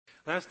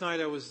Last night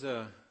I was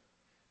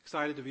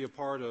excited to be a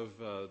part of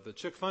the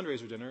Chick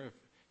fundraiser dinner.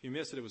 If you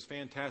missed it, it was a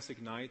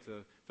fantastic night.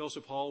 The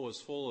fellowship hall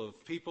was full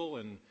of people,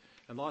 and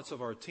lots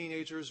of our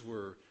teenagers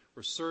were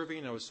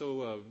serving. They were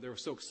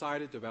so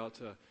excited about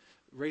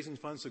raising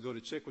funds to go to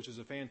Chick, which is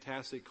a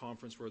fantastic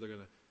conference where they're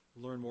going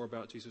to learn more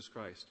about Jesus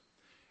Christ.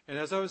 And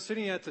as I was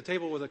sitting at the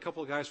table with a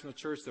couple of guys from the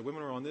church, the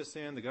women were on this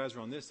end, the guys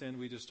were on this end,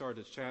 we just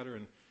started to chatter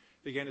and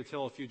began to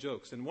tell a few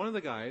jokes. And one of the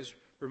guys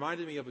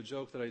reminded me of a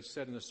joke that I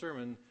said in a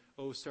sermon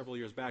several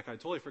years back. I'd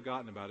totally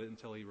forgotten about it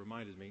until he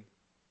reminded me.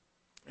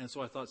 And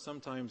so I thought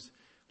sometimes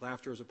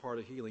laughter is a part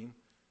of healing.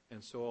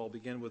 And so I'll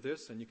begin with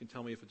this, and you can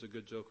tell me if it's a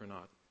good joke or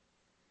not.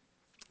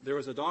 There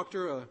was a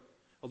doctor, a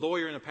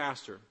lawyer, and a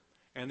pastor.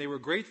 And they were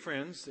great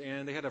friends,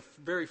 and they had a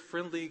very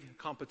friendly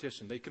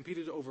competition. They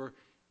competed over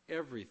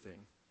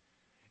everything.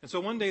 And so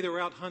one day they were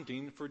out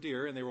hunting for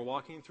deer, and they were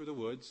walking through the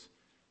woods,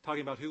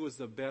 talking about who was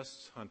the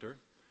best hunter,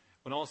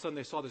 when all of a sudden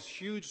they saw this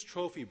huge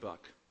trophy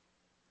buck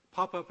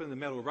pop up in the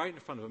meadow right in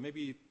front of them,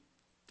 maybe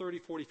 30,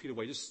 40 feet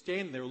away, just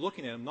standing there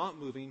looking at him, not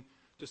moving,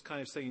 just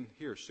kind of saying,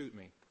 "Here, shoot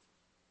me."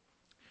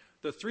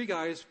 The three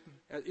guys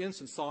at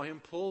instant saw him,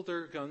 pulled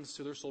their guns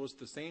to their shoulders at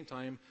the same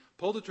time,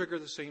 pulled the trigger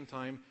at the same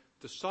time,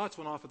 the shots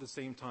went off at the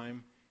same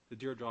time, the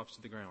deer drops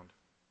to the ground.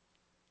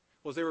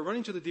 Well, as they were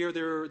running to the deer,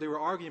 they were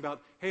arguing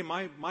about, "Hey,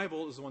 my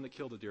bullet is the one that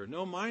killed the deer.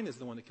 No, mine is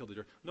the one that killed the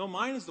deer. No,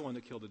 mine is the one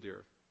that killed the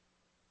deer."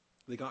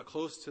 They got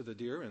close to the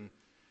deer, and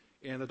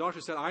the doctor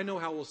said, "I know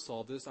how we'll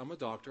solve this. I'm a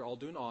doctor. I'll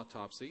do an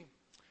autopsy,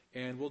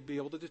 and we'll be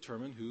able to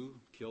determine who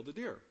killed the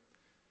deer."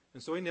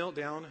 And so he knelt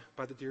down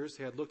by the deer's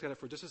head, looked at it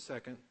for just a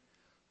second,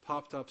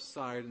 popped up,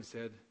 sighed, and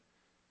said,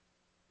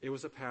 "It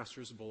was a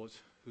pastor's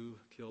bullet who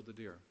killed the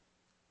deer."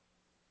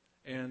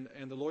 And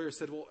the lawyer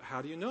said, "Well,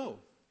 how do you know?"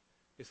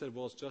 He said,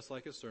 "Well, it's just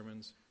like his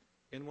sermons,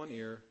 in one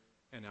ear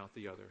and out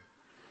the other."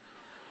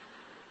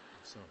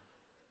 So,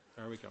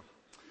 there we go.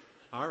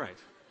 All right.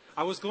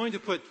 I was going to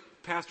put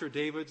Pastor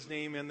David's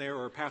name in there,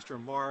 or Pastor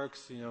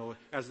Mark's,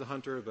 as the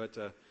hunter, but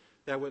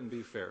that wouldn't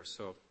be fair.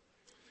 So,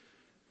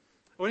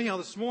 well, anyhow,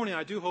 this morning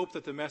I do hope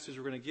that the message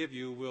we're going to give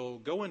you will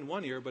go in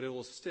one ear, but it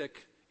will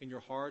stick in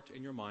your heart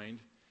and your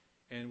mind,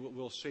 and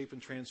will shape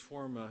and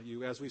transform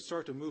you as we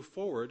start to move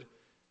forward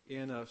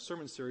in a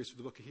sermon series through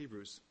the book of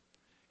Hebrews.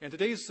 And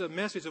today's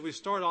message that we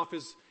start off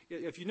is,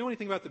 if you know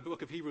anything about the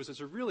book of Hebrews, it's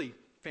a really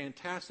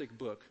fantastic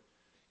book.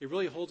 It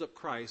really holds up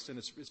Christ, and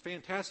it's a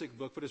fantastic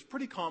book, but it's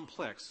pretty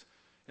complex.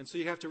 And so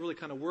you have to really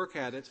kind of work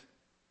at it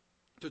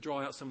to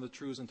draw out some of the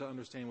truths and to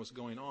understand what's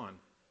going on.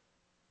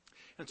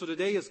 And so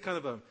today is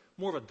kind of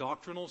more of a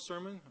doctrinal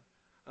sermon,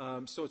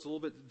 so it's a little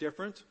bit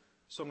different.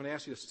 So I'm going to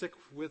ask you to stick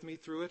with me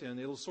through it, and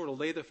it'll sort of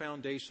lay the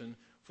foundation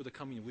for the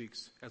coming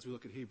weeks as we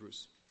look at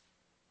Hebrews.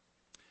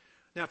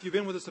 Now, if you've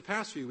been with us the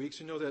past few weeks,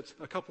 you know that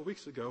a couple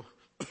weeks ago,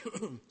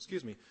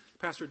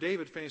 Pastor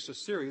David finished a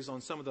series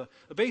on some of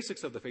the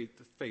basics of the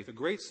faith, a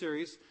great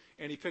series,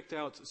 and he picked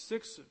out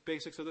 6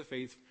 basics of the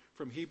faith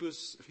from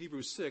Hebrews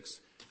 6,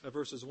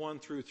 verses 1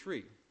 through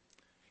 3.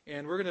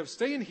 And we're going to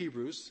stay in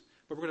Hebrews,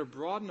 but we're going to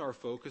broaden our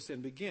focus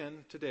and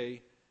begin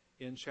today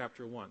in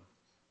chapter 1.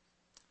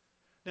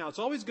 Now, it's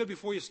always good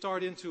before you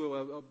start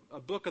into a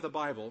book of the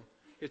Bible,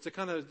 it's to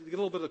kind of get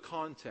a little bit of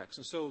context.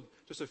 And so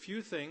just a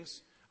few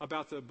things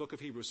about the book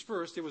of Hebrews.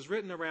 First, it was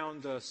written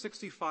around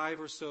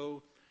 65 or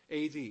so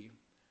A.D.,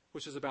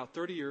 which is about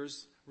 30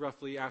 years,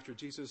 roughly, after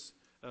Jesus'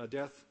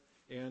 death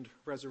and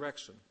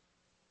resurrection.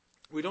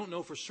 We don't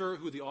know for sure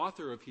who the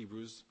author of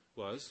Hebrews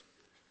was,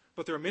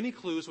 but there are many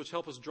clues which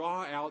help us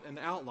draw out an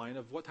outline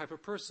of what type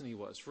of person he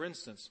was. For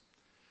instance,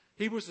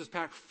 Hebrews is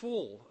packed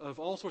full of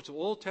all sorts of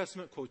Old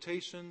Testament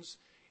quotations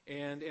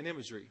and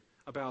imagery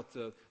about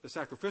the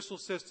sacrificial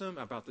system,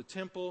 about the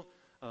temple,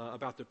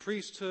 about the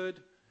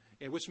priesthood,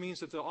 which means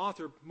that the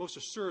author most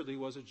assuredly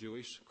was a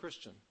Jewish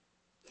Christian.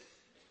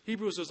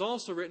 Hebrews was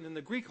also written in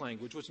the Greek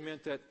language, which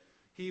meant that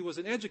he was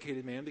an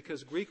educated man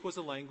because Greek was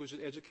a language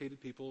that educated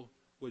people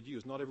would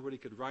use. Not everybody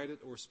could write it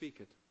or speak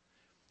it.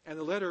 And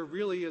the letter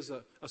really is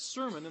a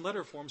sermon in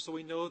letter form, so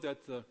we know that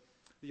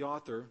the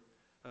author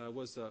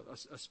was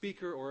a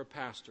speaker or a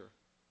pastor.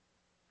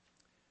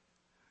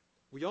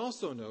 We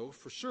also know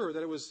for sure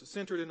that it was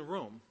centered in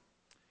Rome.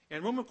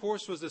 And Rome, of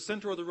course, was the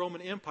center of the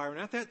Roman Empire, and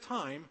at that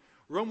time,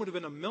 Rome would have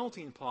been a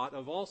melting pot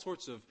of all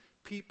sorts of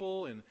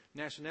people and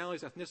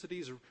nationalities,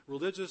 ethnicities,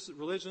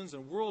 religions,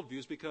 and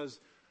worldviews, because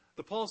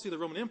the policy of the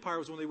Roman Empire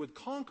was when they would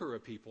conquer a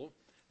people,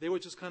 they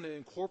would just kind of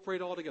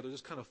incorporate it all together,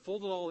 just kind of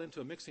fold it all into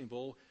a mixing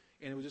bowl,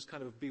 and it would just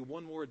kind of be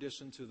one more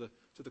addition to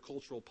the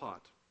cultural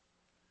pot.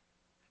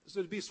 So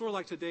it'd be sort of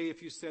like today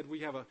if you said we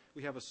have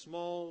a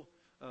small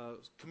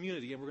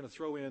community, and we're going to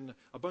throw in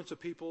a bunch of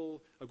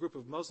people, a group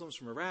of Muslims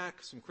from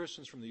Iraq, some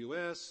Christians from the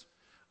U.S.,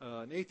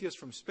 an atheist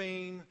from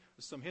Spain,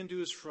 some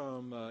Hindus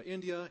from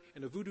India,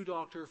 and a voodoo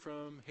doctor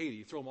from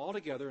Haiti. Throw them all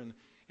together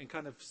and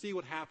kind of see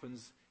what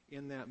happens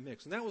in that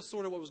mix. And that was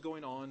sort of what was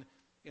going on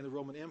in the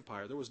Roman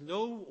Empire. There was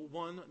no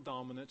one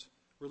dominant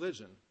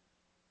religion,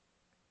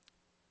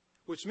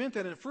 which meant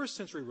that in first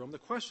century Rome, the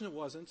question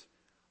wasn't,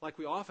 like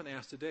we often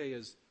ask today,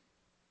 is,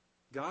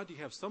 "God, do you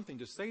have something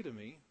to say to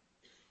me?"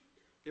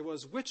 It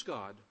was, which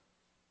God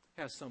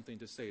has something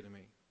to say to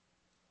me?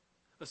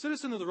 A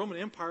citizen of the Roman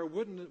Empire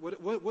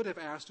would have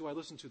asked, do I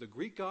listen to the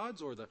Greek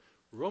gods or the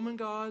Roman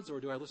gods, or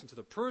do I listen to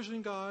the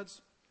Persian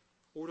gods,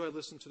 or do I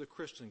listen to the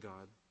Christian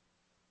God?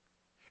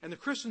 And the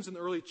Christians in the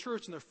early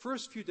church in the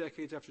first few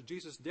decades after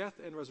Jesus' death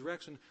and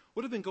resurrection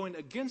would have been going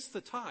against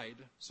the tide,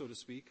 so to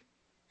speak,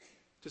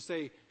 to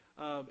say,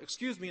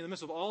 excuse me, in the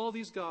midst of all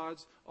these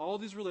gods, all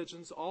these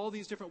religions, all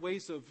these different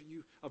ways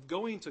of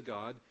going to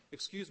God,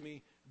 excuse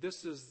me,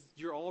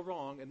 you're all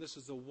wrong, and this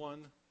is the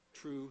one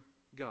true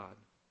God,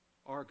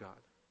 our God.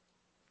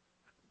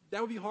 That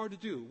would be hard to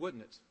do,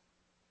 wouldn't it?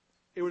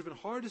 It would have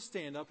been hard to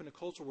stand up in a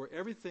culture where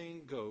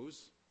everything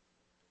goes,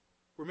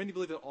 where many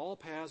believe that all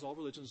paths, all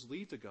religions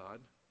lead to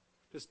God,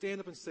 to stand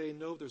up and say,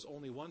 no, there's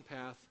only one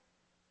path,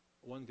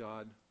 one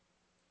God,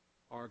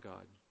 our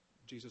God,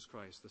 Jesus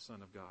Christ, the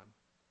Son of God.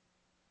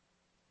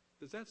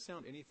 Does that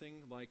sound anything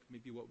like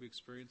maybe what we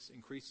experience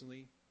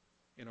increasingly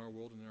in our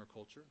world and in our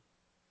culture?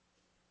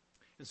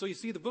 And so you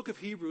see, the book of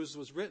Hebrews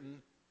was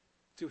written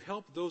to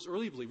help those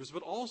early believers,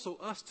 but also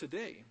us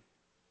today,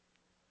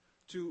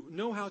 to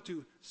know how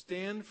to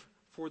stand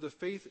for the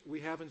faith we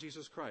have in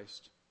Jesus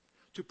Christ,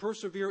 to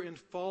persevere in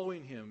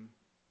following Him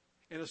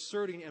and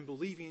asserting and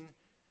believing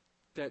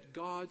that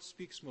God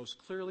speaks most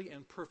clearly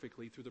and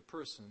perfectly through the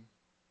person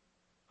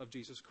of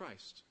Jesus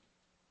Christ.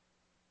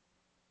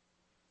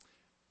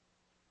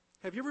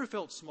 Have you ever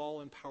felt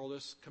small and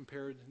powerless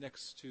compared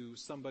next to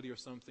somebody or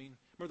something?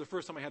 Remember the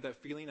first time I had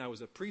that feeling? I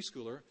was a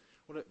preschooler.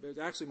 It was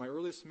actually my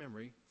earliest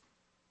memory,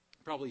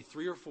 probably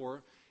 3 or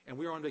 4, and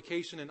we were on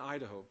vacation in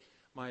Idaho.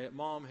 My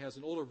mom has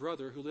an older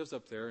brother who lives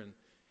up there,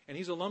 and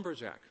he's a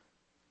lumberjack,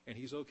 and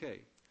he's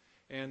okay.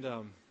 And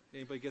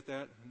anybody get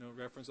that? No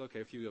reference?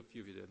 Okay, a few of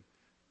you did.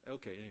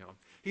 Okay, anyhow.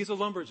 He's a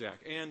lumberjack,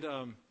 and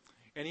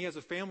he has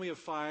a family of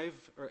 5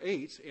 or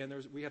 8, and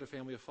we had a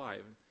family of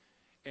 5.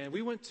 And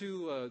we went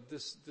to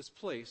this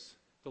place,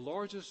 the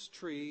largest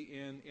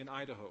tree in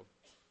Idaho.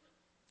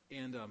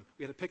 And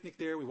we had a picnic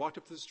there. We walked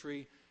up to this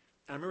tree.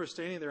 And I remember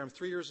standing there. I'm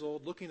 3 years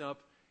old, looking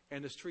up,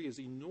 and this tree is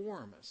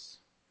enormous,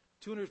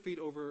 200 feet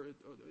over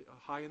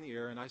high in the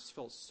air. And I just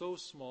felt so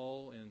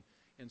small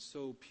and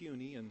so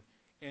puny.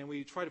 And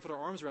we tried to put our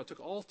arms around. It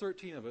took all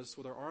 13 of us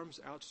with our arms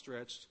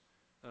outstretched,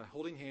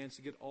 holding hands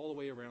to get all the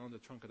way around the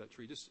trunk of that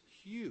tree. Just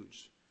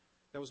huge.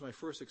 That was my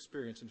first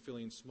experience in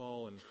feeling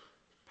small and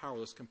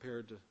powerless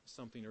compared to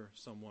something or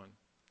someone.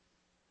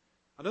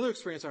 Another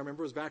experience I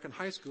remember was back in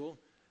high school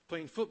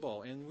playing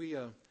football, and we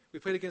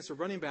played against a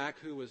running back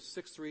who was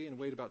 6'3" and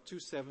weighed about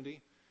 270,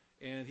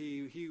 and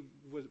he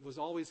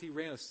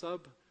ran a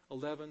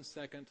sub-11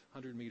 second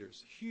 100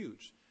 meters.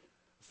 Huge.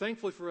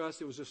 Thankfully for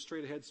us, it was just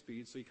straight ahead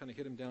speed, so you kind of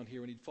hit him down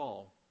here and he'd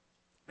fall.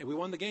 And we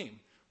won the game.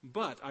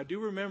 But I do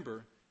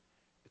remember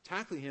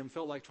tackling him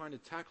felt like trying to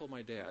tackle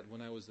my dad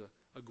when I was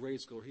a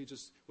grade schooler. He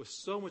just was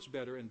so much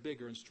better and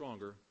bigger and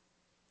stronger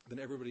than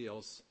everybody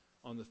else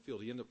on the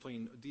field. He ended up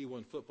playing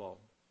D1 football.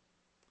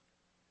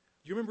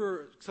 Do you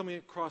remember coming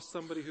across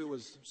somebody who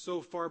was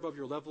so far above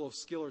your level of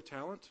skill or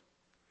talent?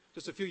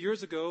 Just a few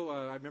years ago,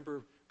 I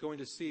remember going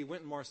to see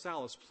Wynton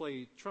Marsalis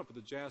play trumpet,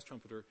 the jazz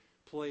trumpeter,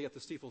 play at the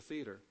Stiefel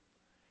Theater.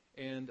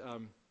 And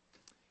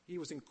he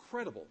was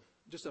incredible,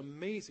 just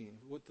amazing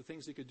what the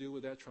things he could do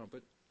with that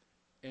trumpet.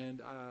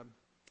 And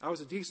I was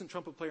a decent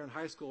trumpet player in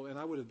high school, and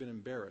I would have been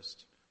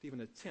embarrassed to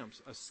even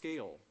attempt a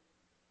scale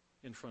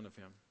in front of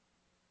him.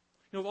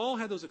 You know, we've all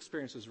had those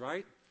experiences,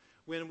 right?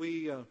 When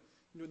we,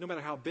 no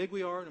matter how big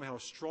we are, no matter how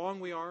strong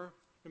we are,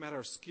 no matter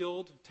how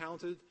skilled,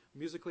 talented,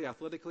 musically,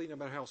 athletically, no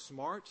matter how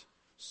smart,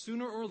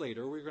 sooner or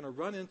later we're going to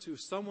run into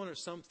someone or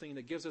something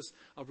that gives us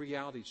a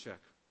reality check,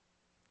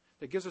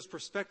 that gives us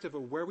perspective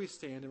of where we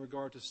stand in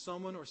regard to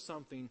someone or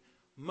something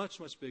much,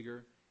 much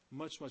bigger,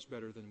 much, much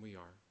better than we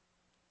are.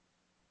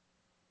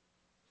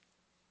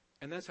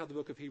 And that's how the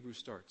book of Hebrews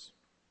starts.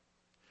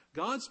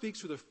 God speaks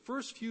through the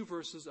first few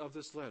verses of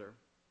this letter,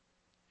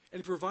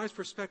 and he provides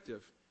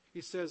perspective.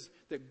 He says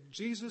that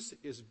Jesus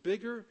is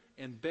bigger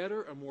and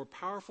better and more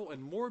powerful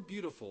and more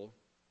beautiful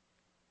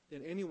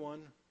than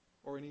anyone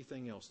or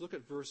anything else. Look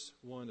at verse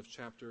 1 of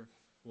chapter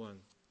 1.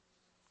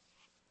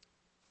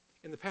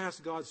 In the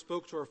past, God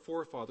spoke to our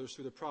forefathers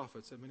through the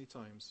prophets at many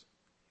times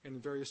and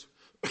in various,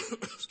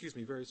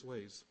 various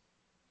ways.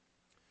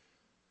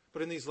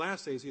 But in these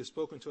last days, he has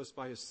spoken to us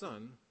by his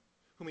Son,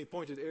 whom he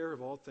appointed heir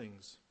of all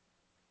things,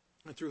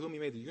 and through whom he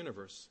made the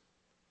universe.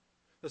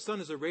 The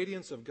Son is the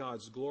radiance of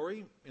God's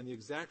glory and the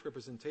exact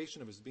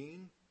representation of his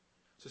being,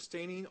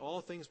 sustaining all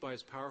things by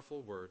his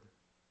powerful word.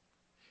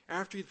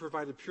 After he had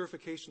provided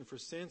purification for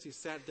sins, he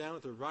sat down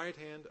at the right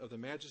hand of the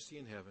Majesty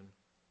in heaven.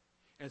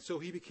 And so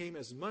he became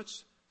as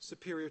much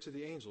superior to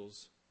the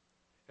angels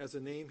as the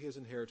name he has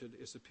inherited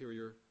is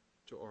superior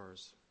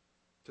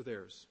to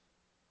theirs.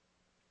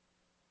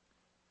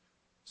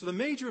 So the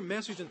major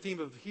message and theme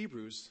of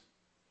Hebrews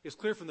is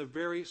clear from the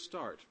very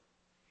start.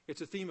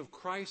 It's a theme of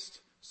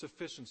Christ's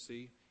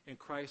sufficiency and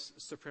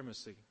Christ's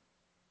supremacy.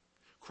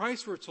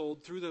 Christ, we're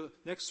told, through the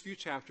next few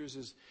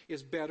chapters,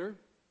 is better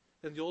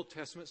than the Old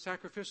Testament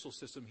sacrificial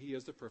system. He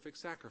is the perfect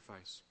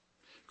sacrifice.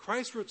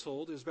 Christ, we're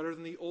told, is better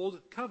than the old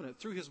covenant.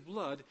 Through his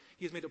blood,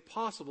 he has made it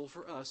possible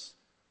for us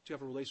to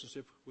have a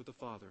relationship with the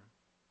Father.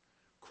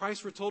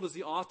 Christ, we're told, is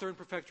the author and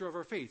perfecter of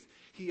our faith.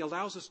 He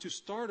allows us to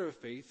start our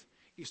faith,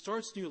 he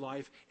starts new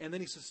life, and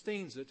then he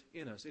sustains it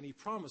in us. And he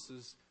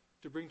promises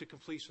to bring to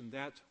completion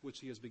that which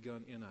he has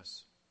begun in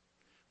us.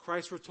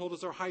 Christ, we're told,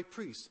 is our high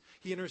priest.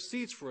 He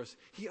intercedes for us.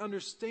 He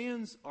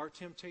understands our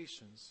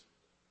temptations.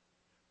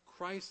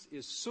 Christ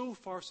is so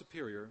far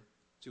superior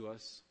to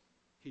us,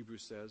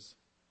 Hebrews says,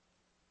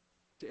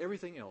 to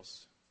everything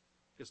else,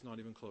 it's not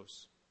even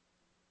close.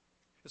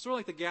 It's sort of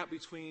like the gap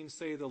between,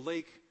 say, the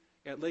lake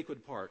at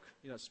Lakewood Park,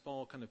 that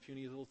small kind of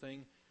puny little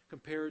thing,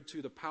 compared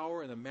to the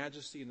power and the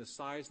majesty and the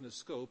size and the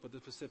scope of the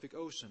Pacific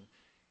Ocean.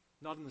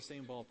 Not in the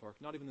same ballpark,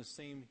 not even the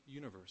same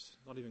universe,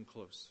 not even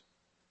close.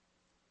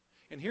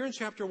 And here in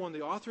chapter 1,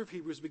 the author of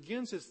Hebrews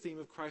begins his theme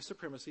of Christ's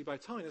supremacy by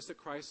telling us that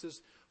Christ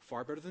is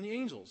far better than the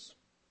angels.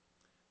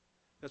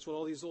 That's what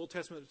all these Old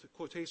Testament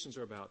quotations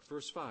are about.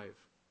 Verse 5.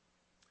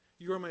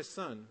 You are my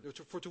son.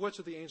 For to which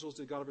of the angels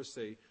did God ever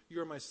say, you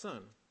are my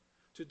son?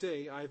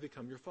 Today I have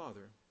become your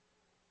father.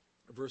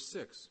 Verse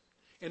 6.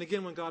 And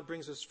again, when God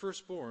brings his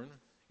firstborn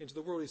into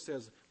the world, he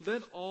says,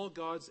 let all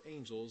God's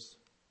angels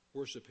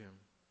worship him.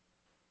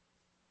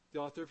 The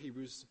author of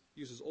Hebrews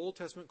uses Old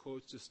Testament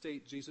quotes to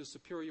state Jesus'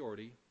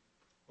 superiority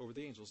over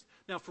the angels.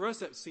 Now, for us,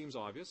 that seems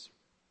obvious.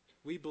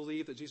 We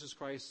believe that Jesus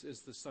Christ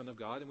is the Son of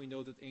God, and we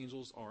know that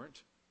angels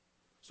aren't.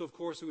 So, of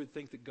course, we would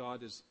think that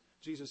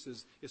Jesus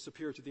is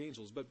superior to the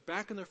angels. But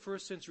back in the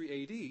 1st century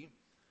A.D.,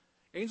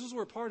 angels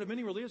were a part of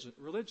many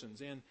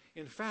religions. And,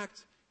 in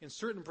fact, in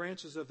certain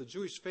branches of the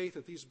Jewish faith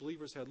that these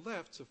believers had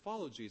left to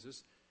follow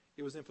Jesus,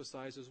 it was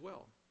emphasized as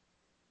well.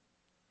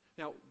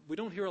 Now, we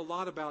don't hear a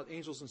lot about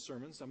angels in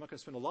sermons. I'm not going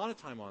to spend a lot of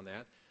time on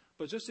that.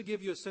 But just to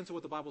give you a sense of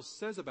what the Bible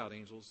says about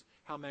angels,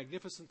 how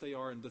magnificent they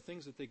are and the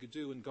things that they could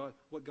do and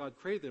what God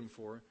created them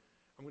for,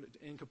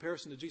 in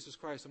comparison to Jesus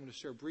Christ, I'm going to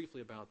share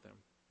briefly about them.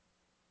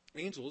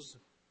 Angels,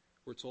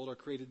 we're told, are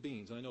created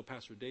beings. And I know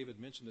Pastor David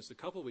mentioned this a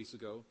couple of weeks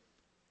ago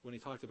when he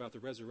talked about the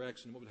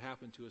resurrection and what would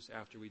happen to us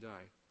after we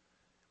die.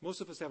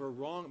 Most of us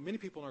many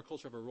people in our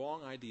culture have a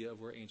wrong idea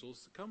of where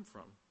angels come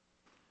from.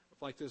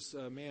 Like this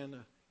man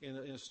in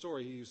a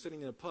story, he was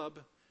sitting in a pub,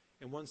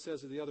 and one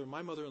says to the other,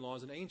 my mother-in-law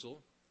is an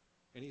angel.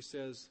 And he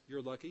says,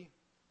 you're lucky,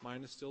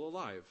 mine is still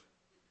alive.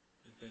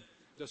 Okay.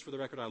 Just for the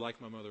record, I like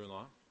my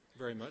mother-in-law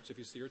very much. If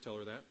you see her, tell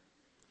her that.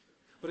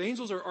 But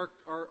angels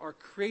are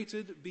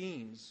created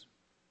beings.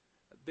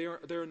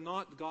 They're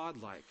not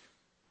godlike.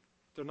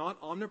 They're not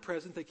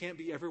omnipresent. They can't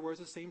be everywhere at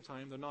the same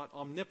time. They're not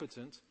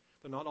omnipotent.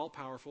 They're not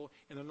all-powerful.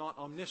 And they're not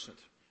omniscient.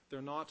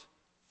 They're not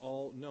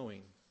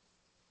all-knowing.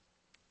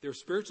 They're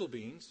spiritual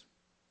beings.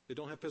 They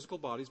don't have physical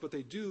bodies, but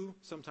they do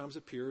sometimes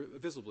appear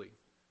visibly.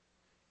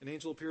 An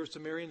angel appears to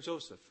Mary and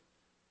Joseph.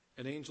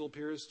 An angel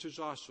appears to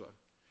Joshua.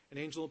 An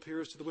angel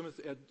appears to the women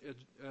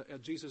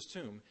at Jesus'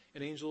 tomb.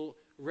 An angel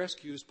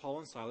rescues Paul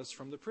and Silas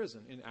from the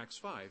prison in Acts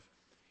 5.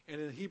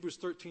 And in Hebrews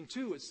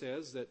 13:2 it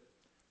says that,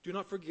 do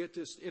not forget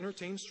to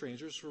entertain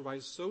strangers, for by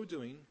so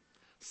doing,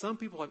 some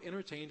people have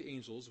entertained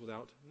angels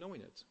without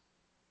knowing it.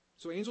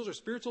 So angels are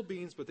spiritual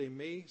beings, but they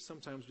may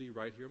sometimes be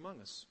right here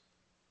among us.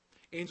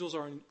 Angels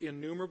are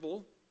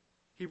innumerable.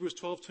 Hebrews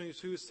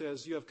 12:22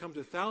 says, you have come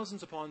to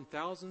thousands upon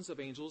thousands of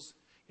angels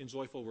in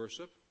joyful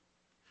worship.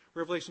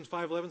 Revelation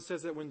 5:11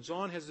 says that when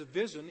John has a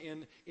vision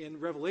in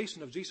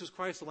Revelation of Jesus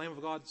Christ, the Lamb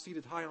of God,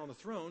 seated high on the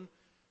throne,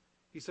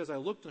 he says, I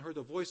looked and heard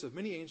the voice of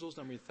many angels,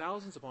 numbering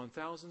thousands upon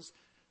thousands,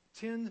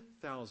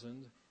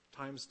 10,000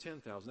 times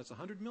 10,000. That's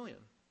 100 million,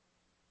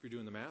 if you're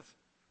doing the math,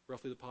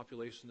 roughly the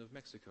population of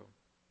Mexico.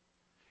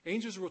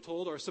 Angels, we're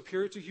told, are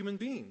superior to human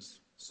beings.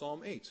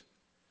 Psalm 8.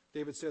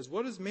 David says,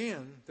 what is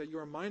man that you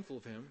are mindful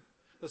of him,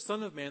 the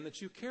Son of Man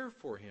that you care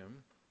for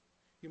him?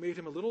 You made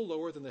him a little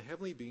lower than the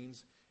heavenly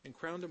beings and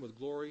crowned him with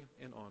glory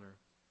and honor.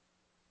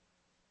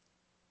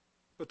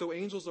 But though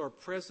angels are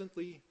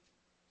presently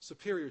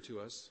superior to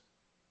us,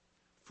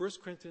 1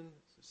 Corinthians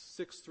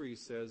 6:3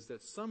 says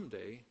that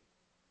someday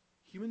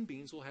human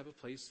beings will have a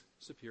place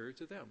superior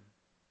to them.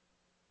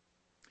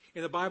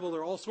 In the Bible,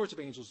 there are all sorts of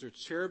angels. There are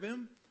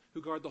cherubim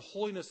who guard the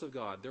holiness of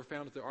God. They're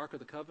found at the Ark of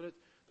the Covenant.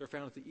 They're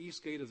found at the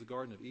east gate of the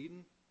Garden of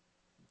Eden.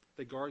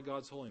 They guard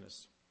God's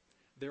holiness.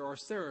 There are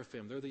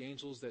seraphim. They're the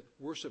angels that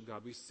worship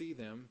God. We see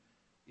them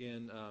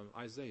in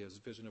Isaiah's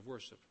vision of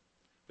worship.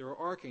 There are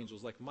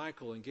archangels like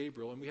Michael and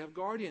Gabriel, and we have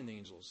guardian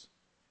angels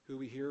who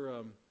we hear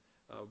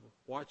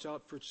watch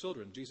out for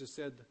children. Jesus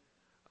said,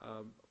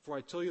 for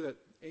I tell you that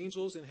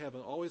angels in heaven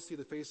always see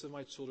the face of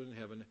my children in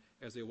heaven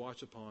as they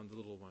watch upon the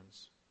little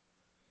ones.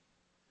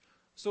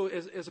 So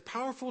as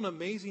powerful and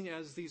amazing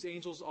as these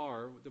angels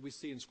are that we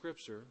see in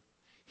Scripture,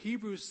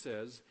 Hebrews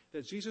says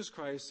that Jesus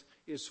Christ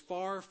is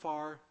far,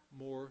 far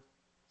more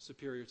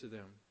superior to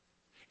them.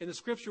 In the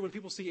Scripture, when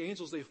people see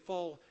angels, they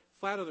fall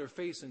flat on their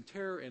face in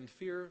terror and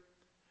fear.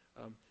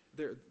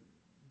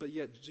 But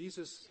yet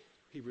Jesus,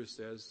 Hebrews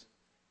says,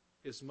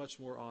 is much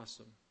more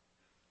awesome.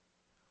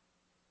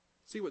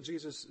 See what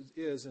Jesus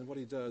is and what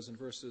he does in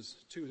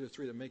verses 2 to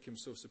 3 that make him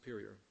so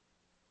superior.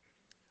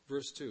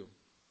 Verse 2.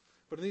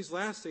 But in these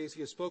last days he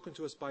has spoken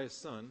to us by his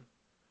Son,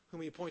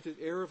 whom he appointed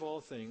heir of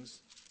all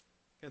things,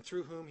 and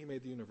through whom he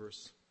made the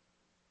universe.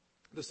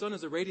 The Son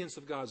is the radiance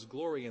of God's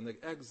glory and the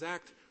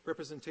exact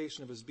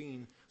representation of his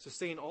being,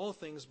 sustain all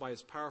things by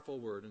his powerful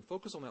word. And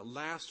focus on that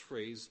last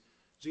phrase,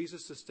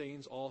 Jesus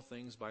sustains all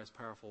things by his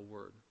powerful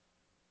word.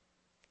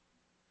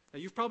 Now,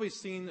 you've probably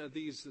seen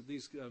these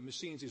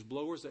machines, these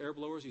blowers, the air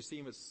blowers. You see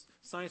them at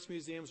science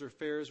museums or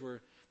fairs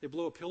where they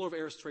blow a pillar of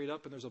air straight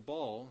up and there's a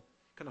ball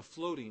kind of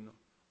floating,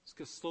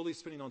 slowly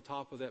spinning on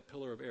top of that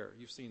pillar of air.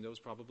 You've seen those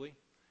probably.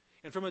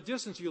 And from a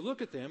distance, you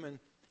look at them and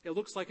it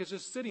looks like it's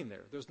just sitting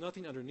there. There's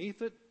nothing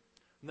underneath it,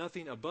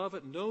 nothing above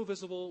it, no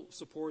visible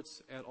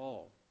supports at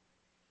all.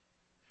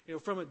 You know,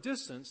 from a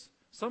distance,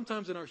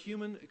 sometimes in our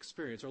human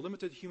experience, our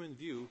limited human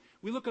view,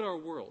 we look at our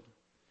world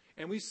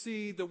and we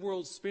see the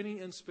world spinning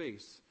in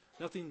space.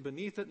 Nothing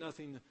beneath it,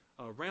 nothing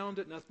around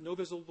it, no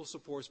visible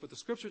supports. But the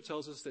Scripture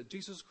tells us that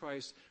Jesus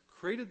Christ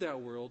created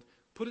that world,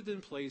 put it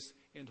in place,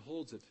 and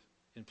holds it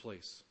in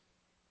place.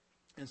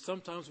 And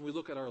sometimes when we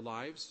look at our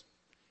lives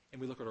and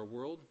we look at our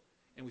world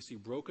and we see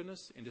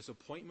brokenness and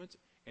disappointment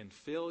and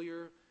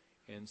failure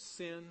and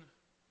sin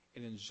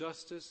and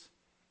injustice,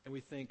 and we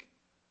think,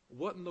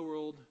 what in the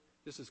world?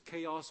 This is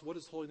chaos. What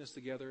is holding this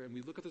together? And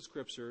we look at the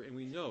Scripture and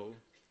we know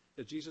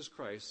that Jesus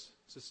Christ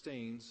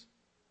sustains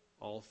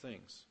all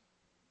things.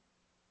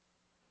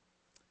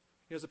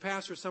 You know, as a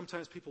pastor,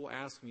 sometimes people will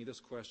ask me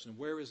this question: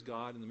 where is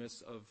God in the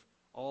midst of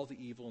all the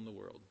evil in the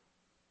world?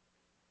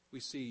 We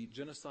see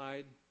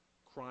genocide,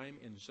 crime,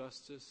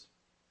 injustice,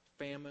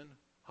 famine,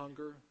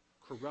 hunger,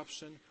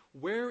 corruption.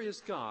 Where is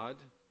God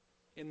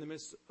in the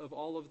midst of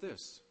all of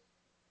this?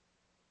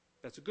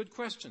 That's a good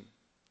question.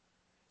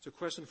 It's a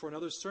question for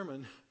another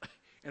sermon,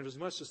 and there's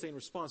much the same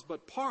response.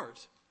 But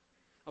part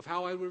of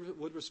how I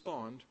would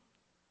respond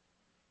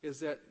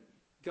is that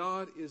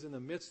God is in the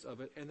midst of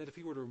it, and that if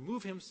he were to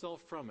remove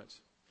himself from it,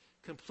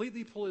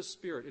 completely pull his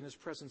Spirit and his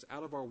presence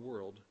out of our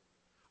world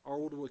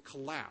would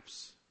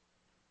collapse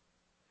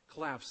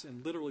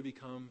and literally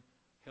become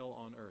hell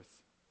on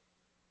earth.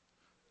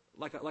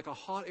 Like a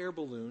hot air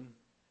balloon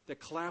that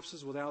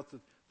collapses without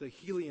the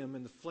helium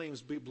and the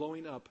flames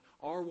blowing up,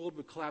 our world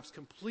would collapse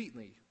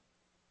completely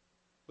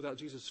without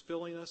Jesus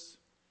filling us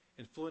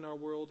and filling our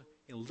world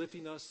and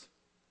lifting us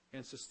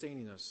and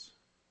sustaining us.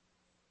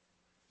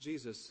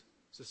 Jesus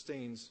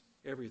sustains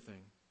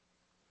everything.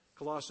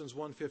 Colossians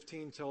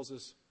 1:15 tells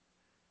us,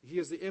 he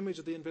is the image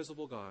of the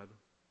invisible God.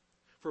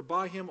 For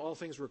by him all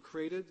things were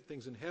created,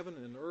 things in heaven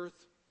and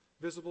earth,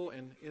 visible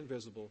and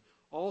invisible.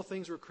 All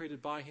things were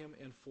created by him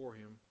and for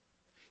him.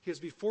 He is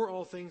before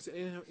all things,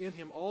 and in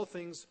him all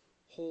things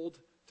hold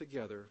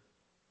together,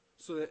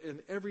 so that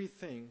in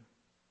everything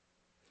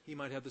he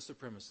might have the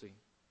supremacy.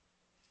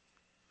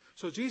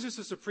 So Jesus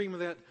is supreme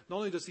in that not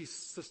only does he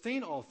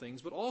sustain all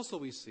things, but also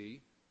we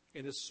see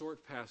in this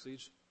short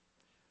passage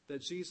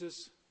that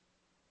Jesus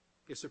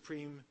is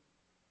supreme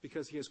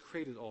because he has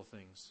created all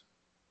things.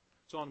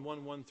 John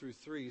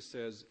 1:1-3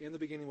 says, in the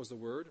beginning was the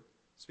Word,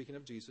 speaking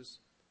of Jesus,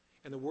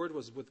 and the Word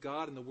was with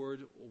God, and the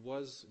Word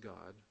was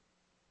God.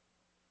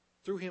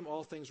 Through him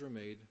all things were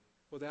made.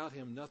 Without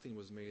him nothing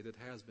was made that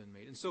has been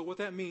made. And so what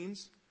that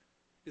means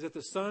is that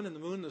the sun and the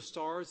moon, the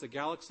stars, the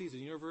galaxies, the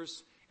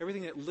universe,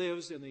 everything that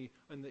lives in the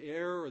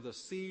air or the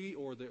sea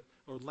or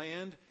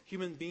land,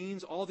 human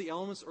beings, all the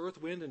elements,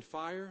 earth, wind, and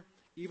fire,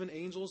 even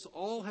angels,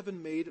 all have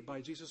been made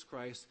by Jesus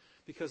Christ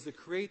because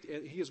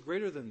he is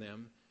greater than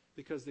them,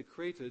 because the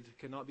created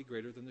cannot be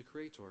greater than the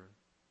Creator.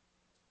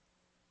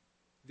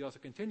 The author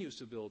continues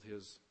to build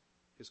his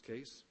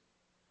case.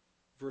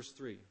 Verse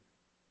 3.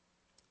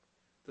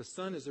 The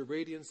Son is the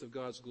radiance of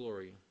God's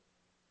glory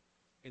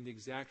and the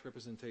exact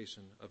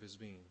representation of his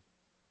being.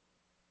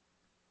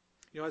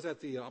 You know, I was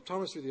at the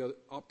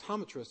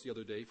optometrist the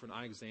other day for an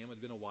eye exam. It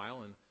had been a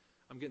while, and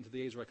I'm getting to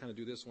the age where I kind of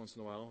do this once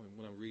in a while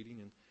when I'm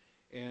reading,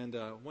 and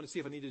wanted to see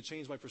if I needed to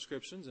change my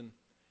prescriptions, and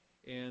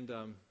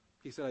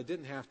he said I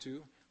didn't have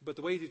to. But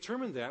the way he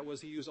determined that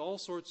was he used all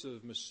sorts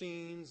of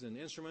machines and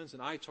instruments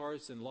and eye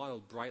charts and a lot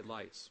of bright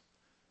lights.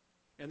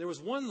 And there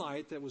was one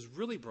light that was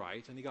really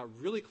bright, and he got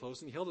really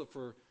close, and he held it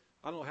for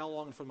I don't know how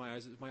long in front of my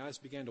eyes. My eyes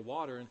began to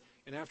water,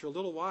 and after a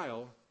little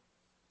while,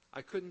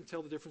 I couldn't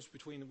tell the difference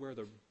between where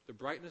the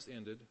brightness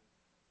ended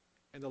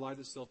and the light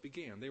itself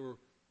began. They were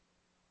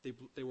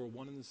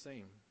one and the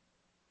same.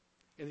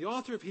 And the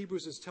author of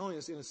Hebrews is telling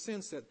us, in a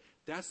sense, that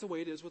that's the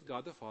way it is with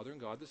God the Father and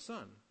God the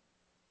Son.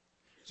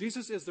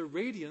 Jesus is the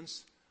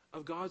radiance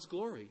of God's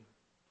glory.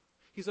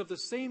 He's of the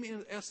same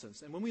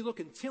essence. And when we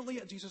look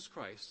intently at Jesus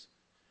Christ,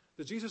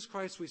 the Jesus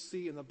Christ we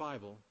see in the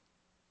Bible,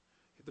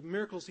 the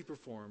miracles he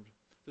performed,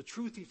 the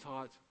truth he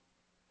taught,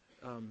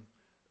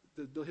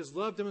 his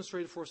love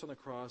demonstrated for us on the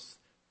cross,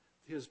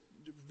 his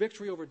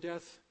victory over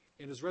death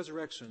and his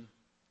resurrection,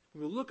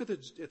 when we look at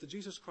the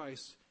Jesus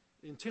Christ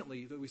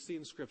intently that we see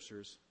in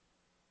Scriptures,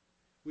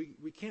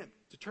 we can't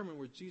determine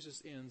where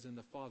Jesus ends and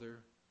the Father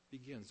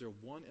begins. They're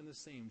one and the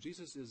same.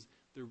 Jesus is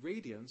the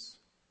radiance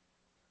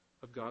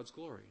of God's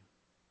glory.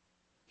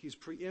 He's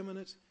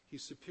preeminent,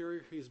 he's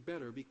superior, he's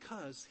better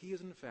because he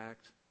is in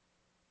fact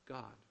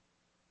God.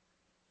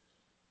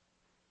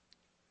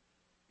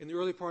 In the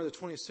early part of the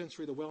 20th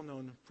century, the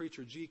well-known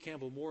preacher G.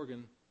 Campbell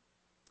Morgan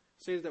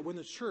stated that when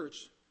the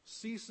church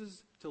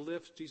ceases to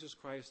lift Jesus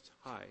Christ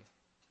high,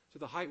 to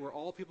the height where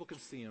all people can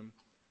see him,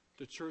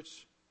 the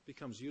church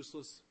becomes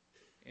useless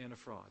and a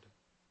fraud.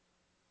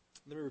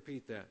 Let me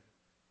repeat that.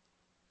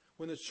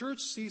 When the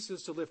church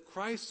ceases to lift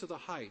Christ to the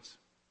height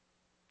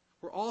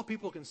where all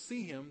people can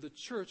see him, the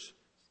church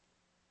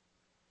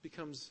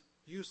becomes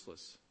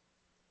useless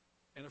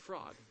and a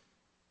fraud.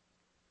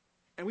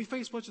 And we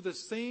face much of the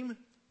same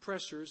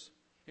pressures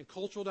and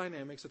cultural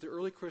dynamics that the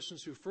early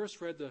Christians who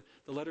first read the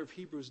letter of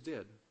Hebrews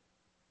did.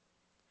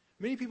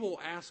 Many people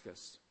will ask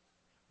us,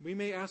 we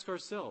may ask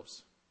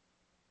ourselves,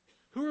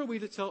 who are we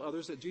to tell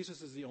others that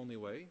Jesus is the only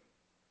way,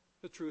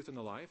 the truth, and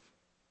the life?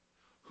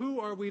 Who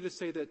are we to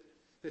say that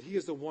he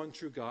is the one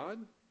true God?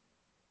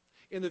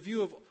 In the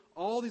view of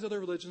all these other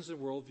religions and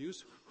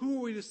worldviews, who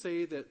are we to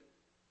say that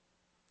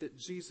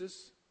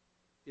Jesus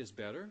is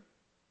better?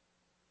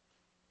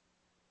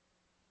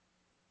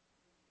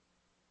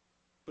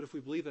 But if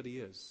we believe that he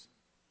is,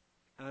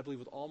 and I believe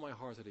with all my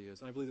heart that he is,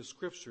 and I believe the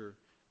Scripture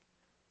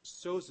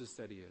shows us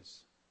that he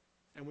is,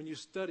 and when you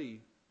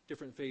study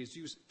different faiths,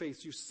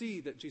 you see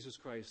that Jesus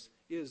Christ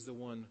is the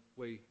one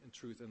way and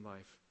truth and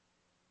life.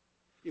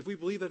 If we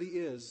believe that he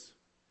is,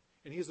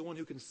 and he is the one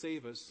who can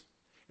save us,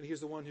 and he is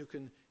the one who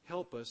can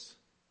help us,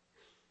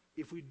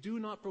 if we do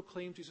not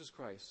proclaim Jesus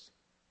Christ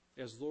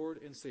as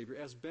Lord and Savior,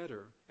 as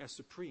better, as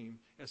supreme,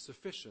 as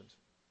sufficient,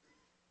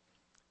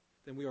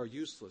 then we are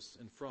useless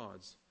and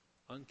frauds,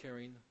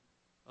 uncaring,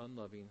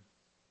 unloving,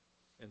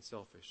 and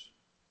selfish.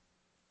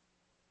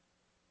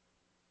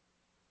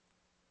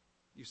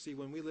 You see,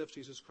 when we lift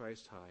Jesus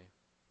Christ high,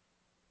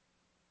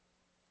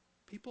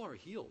 people are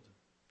healed.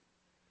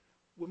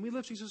 When we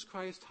lift Jesus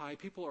Christ high,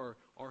 people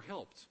are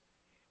helped.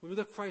 When we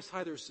lift Christ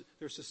high,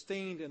 they're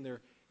sustained and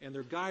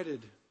they're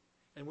guided.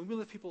 And when we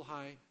lift people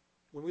high,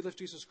 when we lift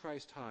Jesus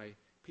Christ high,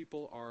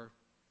 people are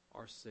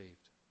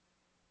saved.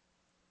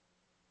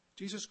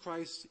 Jesus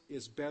Christ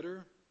is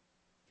better.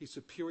 He's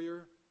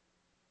superior.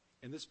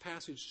 And this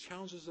passage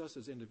challenges us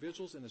as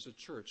individuals and as a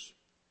church,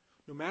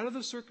 no matter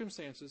the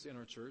circumstances in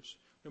our church,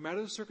 no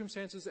matter the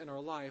circumstances in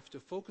our life, to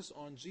focus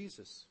on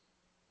Jesus,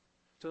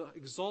 to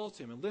exalt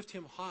him and lift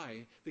him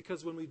high,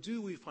 because when we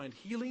do, we find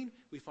healing,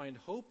 we find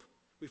hope,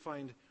 we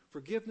find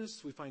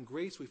forgiveness, we find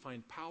grace, we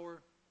find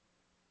power,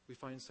 we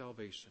find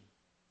salvation.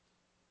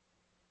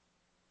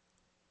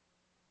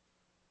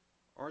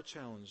 Our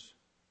challenge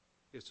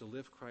is to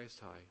lift Christ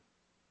high,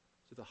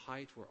 to the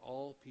height where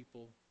all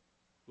people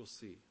will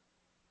see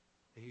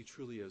that he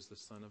truly is the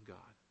Son of God.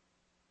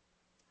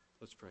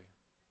 Let's pray.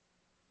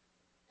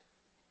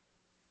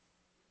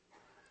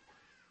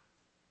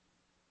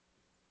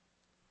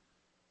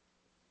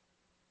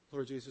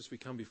 Lord Jesus, we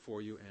come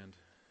before you, and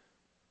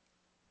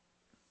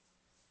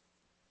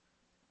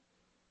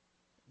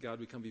God,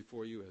 we come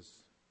before you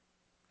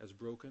as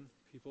broken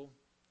people,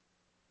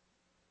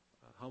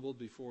 humbled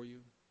before you,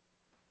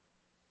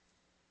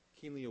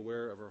 keenly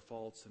aware of our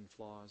faults and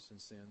flaws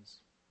and sins.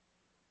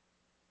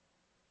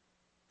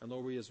 And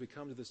Lord, as we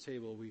come to this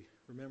table, we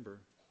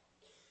remember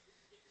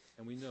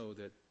and we know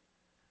that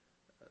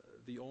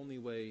the only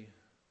way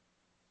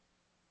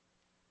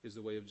is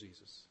the way of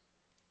Jesus.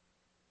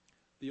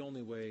 The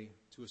only way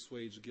to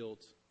assuage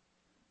guilt,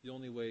 the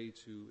only way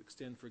to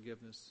extend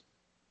forgiveness,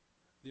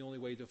 the only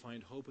way to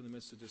find hope in the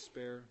midst of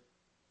despair,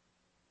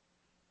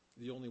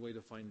 the only way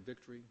to find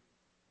victory,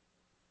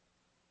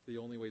 the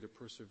only way to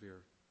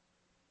persevere,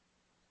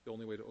 the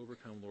only way to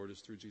overcome, Lord,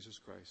 is through Jesus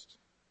Christ.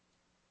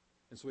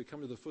 And so we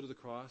come to the foot of the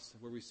cross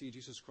where we see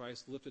Jesus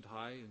Christ lifted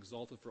high and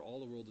exalted for all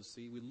the world to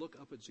see. We look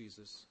up at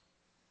Jesus.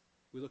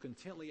 We look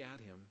intently at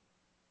him,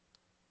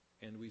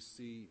 and we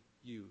see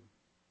you,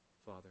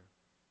 Father.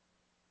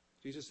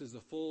 Jesus is the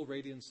full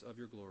radiance of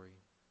your glory.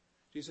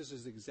 Jesus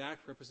is the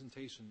exact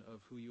representation of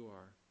who you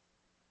are.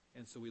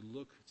 And so we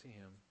look to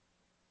him.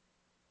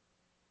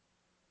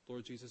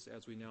 Lord Jesus,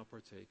 as we now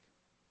partake,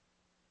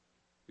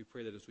 we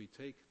pray that as we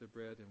take the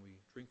bread and we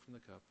drink from the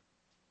cup,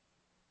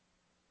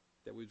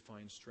 that we'd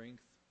find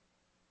strength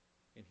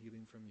and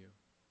healing from you.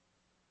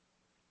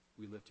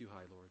 We lift you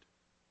high, Lord.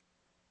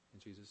 In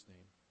Jesus'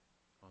 name,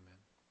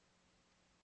 amen.